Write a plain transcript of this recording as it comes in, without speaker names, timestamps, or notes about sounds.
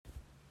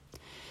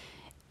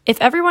If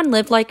everyone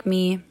lived like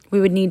me, we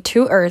would need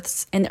 2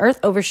 Earths, and the Earth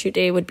Overshoot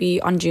Day would be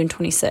on June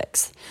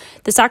 26th.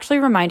 This actually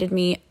reminded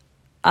me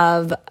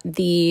of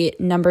the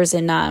numbers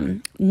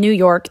in New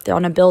York. They're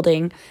on a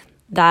building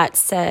that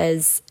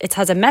says, it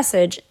has a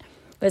message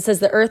that says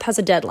the Earth has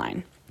a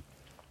deadline.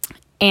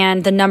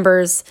 And the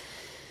numbers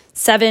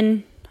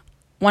 7,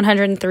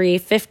 103,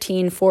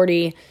 15,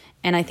 40,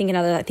 and I think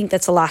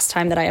that's the last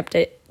time that I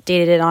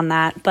updated it on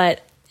that,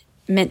 but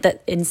meant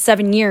that in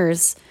 7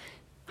 years,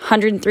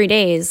 103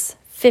 days,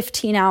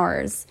 15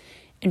 hours,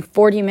 and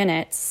 40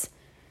 minutes,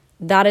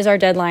 that is our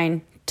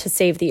deadline to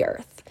save the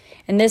Earth.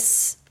 And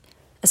this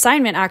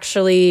assignment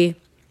actually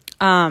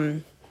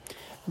brought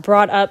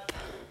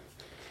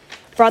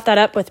that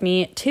up with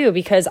me too,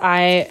 because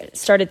I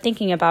started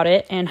thinking about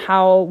it and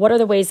what are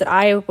the ways that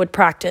I would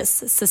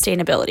practice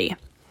sustainability.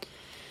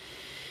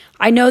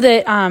 I know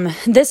that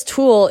this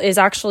tool is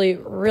actually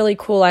really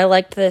cool. I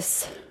liked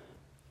this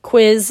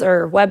quiz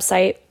or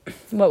website,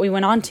 what we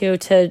went on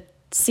to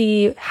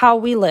see how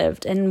we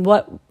lived and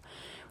what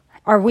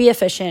are we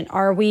efficient?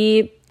 Are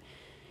we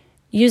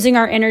using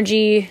our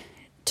energy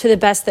to the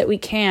best that we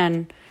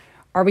can?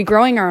 Are we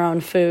growing our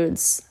own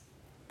foods?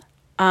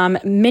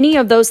 Many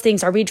of those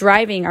things, are we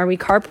driving? Are we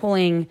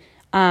carpooling?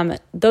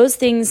 Those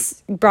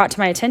things brought to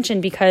my attention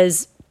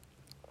because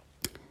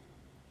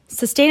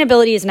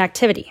sustainability is an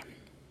activity.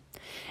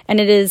 And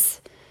it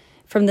is,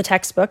 from the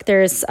textbook,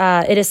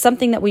 it is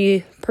something that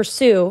we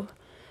pursue,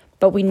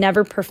 but we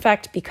never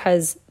perfect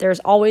because there's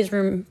always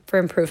room for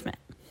improvement.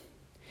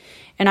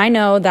 And I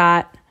know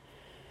that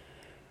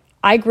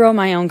I grow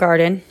my own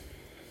garden.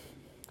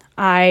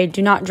 I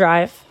do not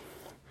drive.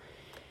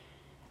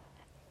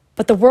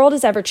 But the world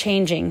is ever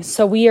changing,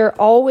 so we are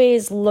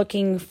always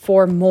looking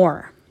for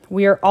more.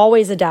 We are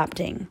always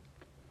adapting.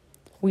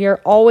 We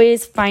are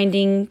always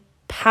finding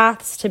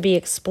paths to be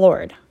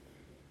explored.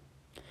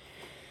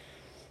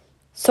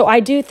 So I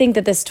do think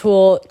that this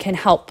tool can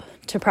help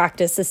to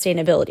practice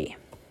sustainability.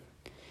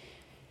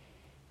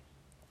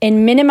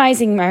 In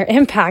minimizing our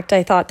impact,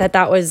 I thought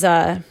that was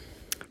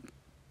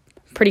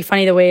pretty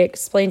funny the way it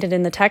explained it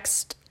in the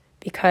text,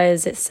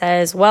 because it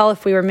says, well,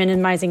 if we were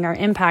minimizing our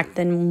impact,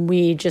 then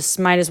we just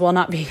might as well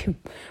not be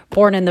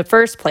born in the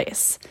first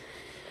place.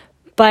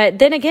 But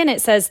then again,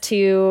 it says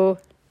to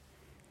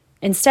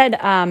instead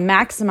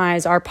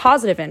maximize our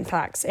positive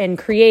impacts and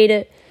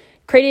creatively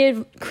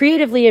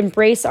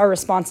embrace our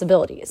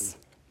responsibilities.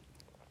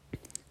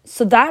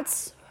 So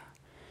that's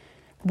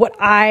what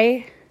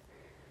I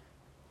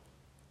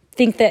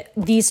think that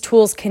these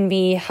tools can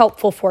be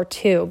helpful for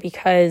too,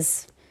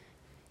 because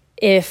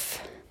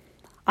if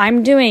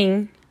I'm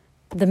doing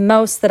the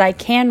most that I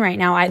can right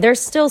now,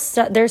 there's still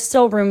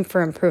room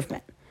for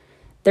improvement.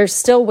 There's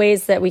still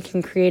ways that we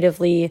can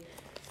creatively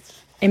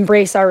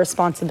embrace our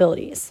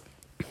responsibilities.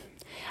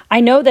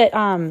 I know that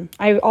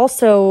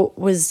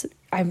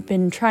I've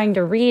been trying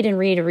to read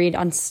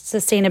on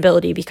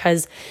sustainability,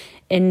 because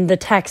in the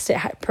text it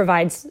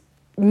provides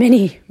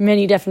many,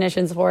 many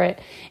definitions for it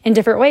in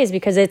different ways,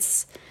 because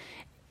it's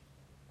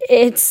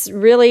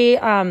really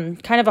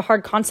kind of a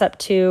hard concept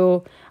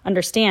to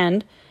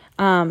understand.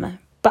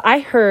 But I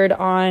heard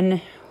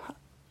on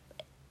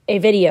a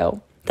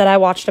video that I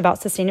watched about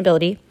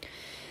sustainability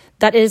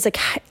that it is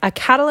a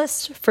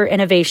catalyst for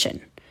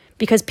innovation,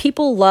 because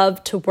people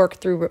love to work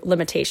through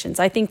limitations.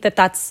 I think that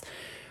that's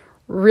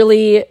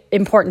really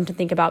important to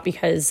think about,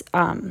 because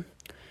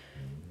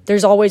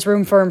there's always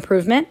room for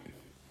improvement,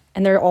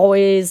 and there are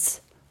always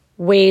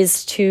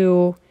ways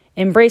to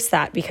embrace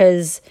that,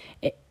 because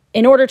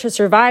in order to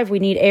survive, we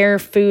need air,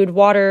 food,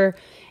 water,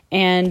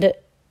 and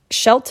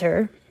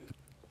shelter,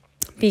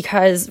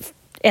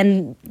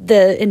 and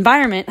the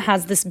environment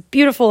has this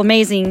beautiful,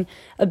 amazing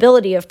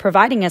ability of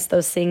providing us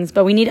those things,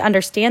 but we need to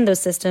understand those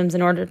systems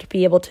in order to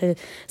be able to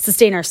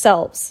sustain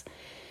ourselves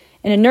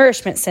in a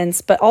nourishment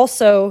sense, but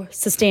also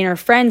sustain our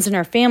friends and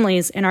our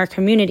families and our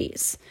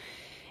communities.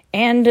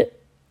 And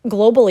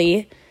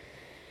globally,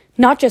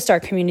 not just our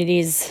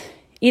communities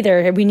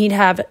either. We need to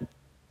have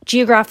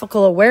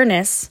geographical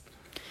awareness,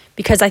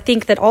 because I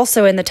think that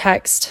also in the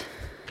text,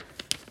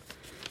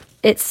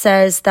 it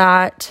says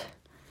that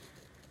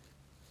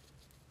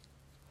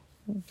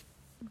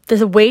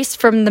the waste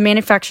from the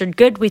manufactured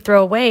good we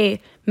throw away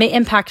may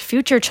impact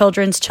future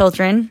children's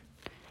children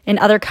in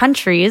other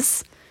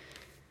countries.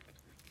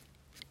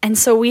 And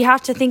so we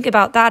have to think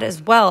about that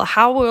as well.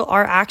 How will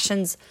our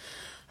actions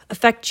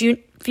affect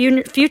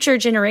future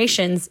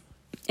generations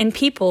and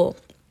people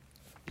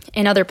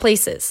in other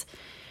places?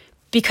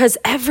 Because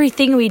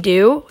everything we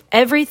do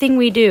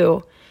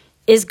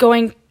is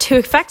going to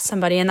affect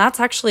somebody. And that's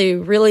actually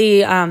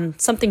really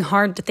something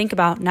hard to think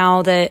about.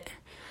 Now that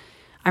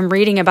I'm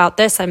reading about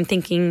this, I'm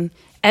thinking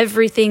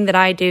everything that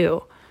I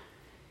do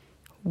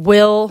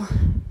will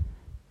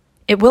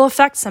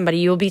affect somebody.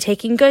 You will be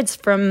taking goods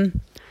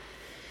from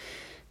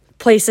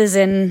places,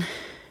 and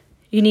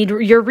you need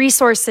your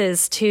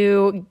resources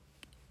to...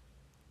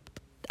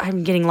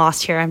 I'm getting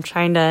lost here. I'm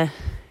trying to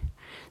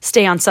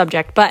stay on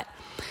subject. But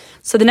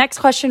so the next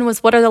question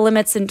was, what are the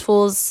limits and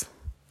tools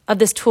of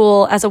this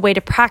tool as a way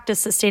to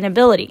practice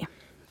sustainability?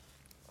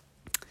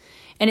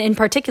 And in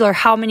particular,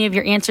 how many of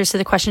your answers to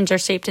the questions are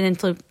shaped and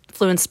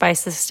influenced by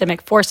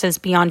systemic forces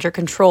beyond your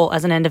control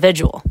as an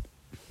individual?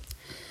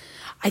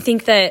 I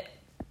think that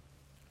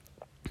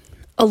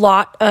a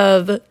lot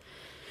of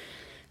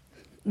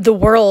the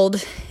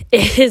world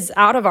is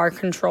out of our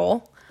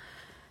control.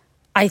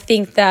 I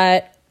think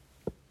that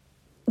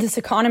this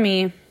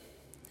economy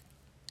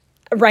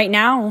right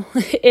now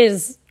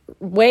is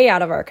way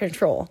out of our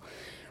control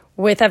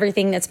with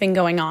everything that's been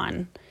going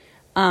on.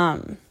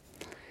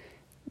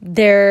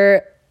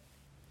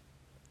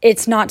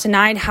 It's not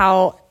denied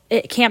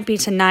it can't be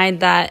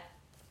denied that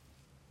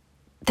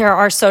there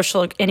are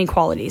social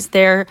inequalities.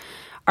 There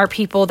are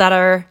people that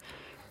are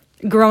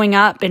growing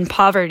up in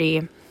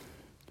poverty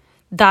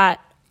that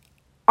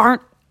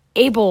aren't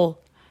able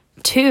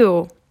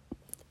to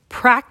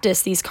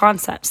practice these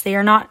concepts. They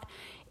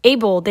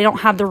don't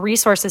have the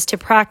resources to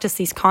practice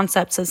these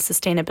concepts of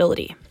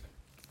sustainability.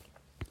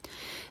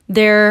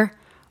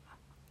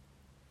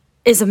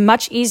 It's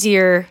much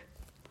easier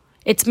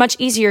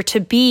to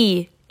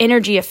be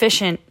energy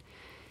efficient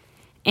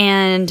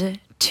and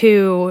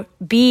to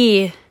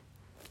be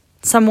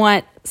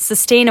somewhat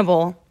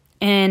sustainable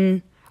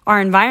in our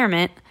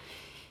environment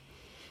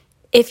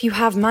if you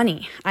have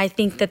money. I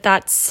think that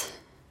that's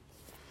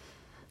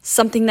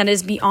something that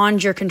is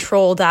beyond your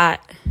control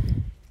that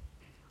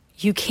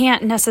you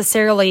can't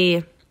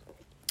necessarily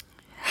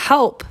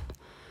help,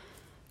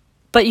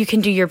 but you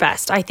can do your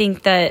best. I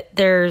think that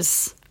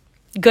there's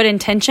good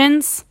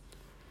intentions,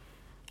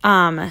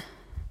 and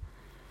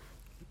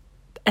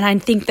I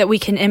think that we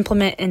can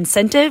implement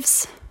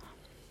incentives,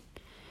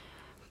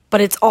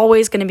 but it's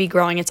always going to be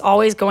growing. It's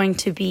always going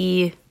to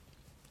be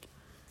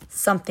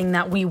something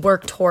that we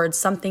work towards,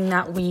 something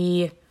that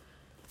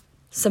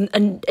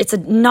it's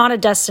not a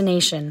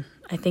destination.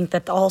 I think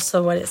that's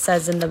also what it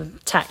says in the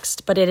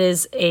text, but it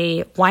is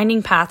a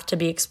winding path to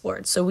be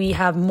explored. So we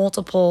have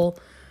multiple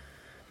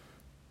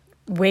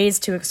ways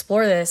to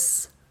explore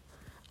this,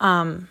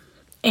 and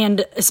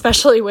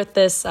especially with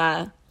this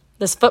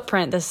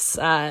footprint, this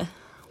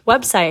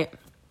website,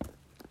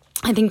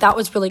 I think that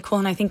was really cool,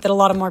 and I think that a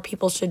lot of more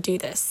people should do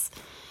this.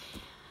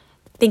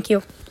 Thank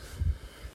you.